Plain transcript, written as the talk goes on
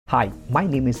Hi, my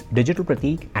name is Digital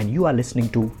Pratik and you are listening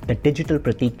to The Digital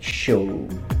Pratik Show.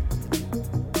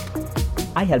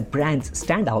 I help brands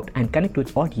stand out and connect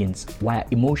with audience via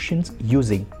emotions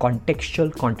using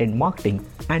contextual content marketing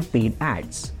and paid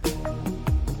ads.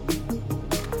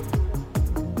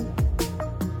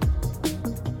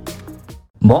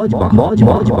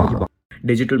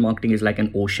 Digital marketing is like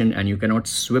an ocean and you cannot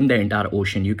swim the entire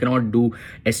ocean. You cannot do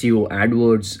SEO,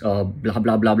 AdWords, blah,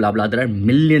 blah, blah, blah, blah. There are a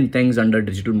million things under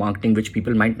digital marketing which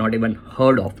people might not even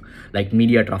heard of, like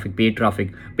media traffic, paid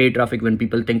traffic. Paid traffic, when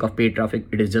people think of paid traffic,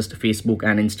 it is just Facebook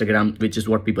and Instagram, which is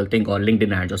what people think, or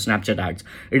LinkedIn ads or Snapchat ads.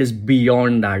 It is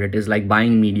beyond that. It is like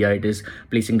buying media. It is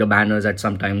placing the banners at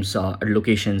sometimes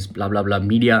locations, blah, blah, blah,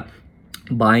 media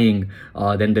buying.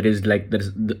 Then there's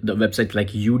the website like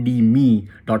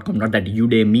udemy.com, not that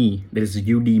Udemy. There is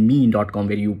udemy.com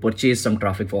where you purchase some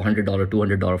traffic for $100,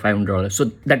 $200, $500.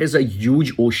 So that is a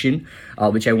huge ocean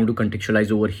which I want to contextualize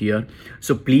over here.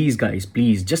 So please guys,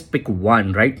 please just pick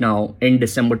one right now in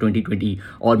December 2020,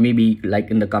 or maybe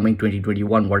like in the coming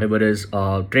 2021, whatever is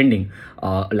trending.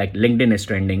 Like LinkedIn is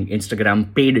trending,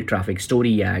 Instagram paid traffic,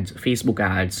 story ads, Facebook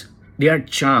ads. They are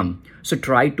charm. So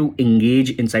try to engage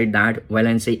inside that. While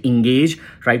I say engage,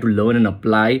 try to learn and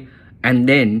apply, and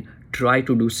then try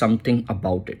to do something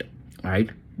about it. All right.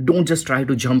 Don't just try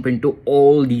to jump into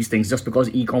all these things just because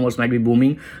e-commerce might be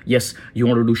booming. Yes, you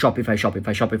want to do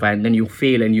Shopify, and then you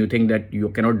fail and you think that you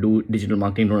cannot do digital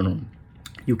marketing. No.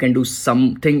 You can do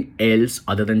something else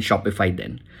other than Shopify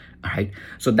then. All right.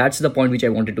 So that's the point which I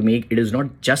wanted to make. It is not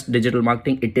just digital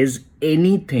marketing. It is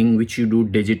anything which you do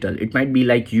digital. It might be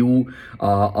like you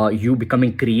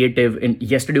becoming creative. And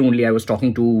yesterday only I was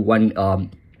talking to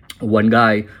one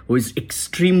guy who is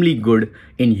extremely good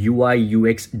in UI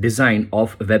UX design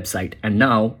of a website, and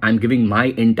now I'm giving my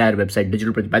entire website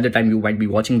digital. By the time you might be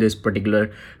watching this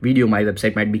particular video, my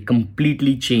website might be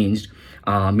completely changed.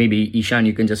 Maybe Ishan,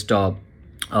 you can just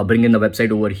bring in the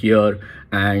website over here,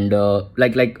 and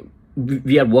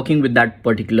we are working with that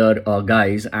particular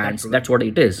guys, and that's what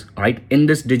it is. All right, in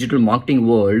this digital marketing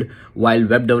world, while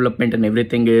web development and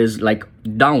everything is like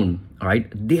down, all right,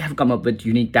 they have come up with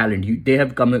unique talent. They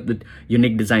have come up with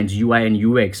unique designs, UI and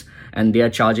UX, and they are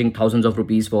charging thousands of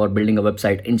rupees for building a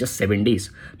website in just 7 days.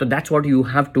 So that's what you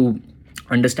have to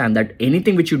understand, that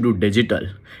anything which you do digital,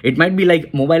 it might be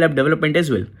like mobile app development as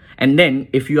well. And then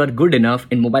if you are good enough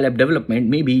in mobile app development,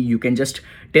 maybe you can just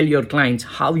tell your clients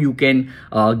how you can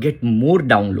get more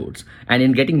downloads. And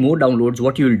in getting more downloads,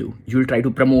 what you'll do, you'll try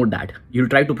to promote that. You'll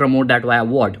try to promote that via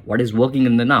what is working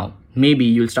in the now. Maybe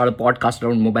you'll start a podcast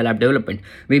around mobile app development.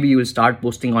 Maybe you will start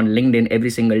posting on LinkedIn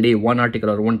every single day, one article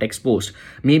or one text post.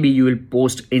 Maybe you will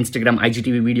post Instagram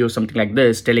IGTV videos, something like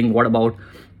this, telling what about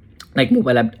like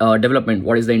mobile app development,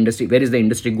 what is the industry, where is the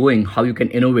industry going, how you can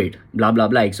innovate, blah blah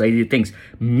blah, exciting things.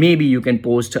 Maybe you can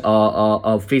post a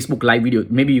Facebook live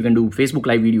video.Maybe you can do Facebook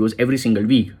live videos every single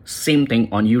week. Same thing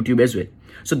on YouTube as well.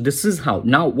 So this is how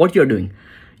now what you're doing.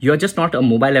 You're just not a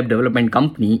mobile app development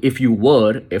company. If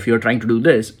you're trying to do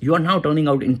this, you are now turning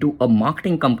out into a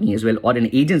marketing company as well, or an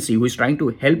agency who is trying to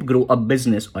help grow a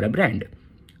business or a brand,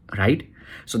 right?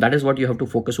 So that is what you have to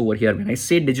focus over here. When I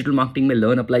say digital marketing may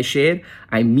learn, apply, share,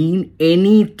 I mean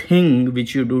anything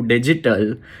which you do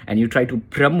digital and you try to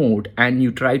promote and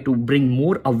you try to bring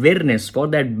more awareness for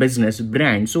that business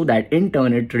brand, so that in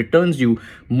turn it returns you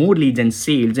more leads and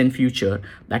sales in future.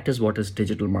 That is what is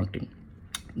digital marketing.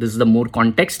 This is the more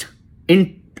context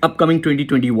in upcoming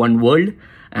 2021 world,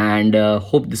 and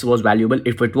hope this was valuable.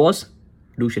 If it was,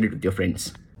 do share it with your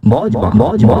friends.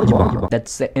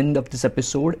 That's the end of this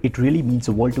episode. It really means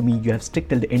the world to me. You have stuck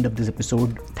till the end of this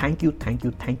episode. Thank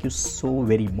you so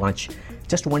very much.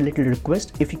 Just one little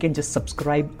request, if you can just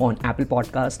subscribe on Apple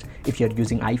Podcast if you're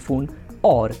using iPhone,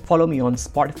 or follow me on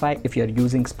Spotify if you're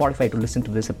using Spotify to listen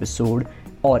to this episode,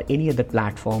 or any other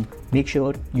platform. Make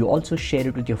sure you also share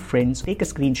it with your friends. Take a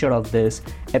screenshot of this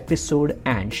episode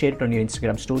and share it on your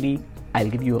Instagram story. I'll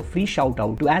give you a free shout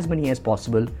out to as many as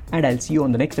possible, and I'll see you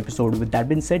on the next episode. With that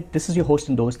being said, this is your host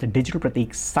and host, the Digital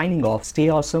Pratik, signing off. Stay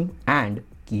awesome and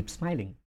keep smiling.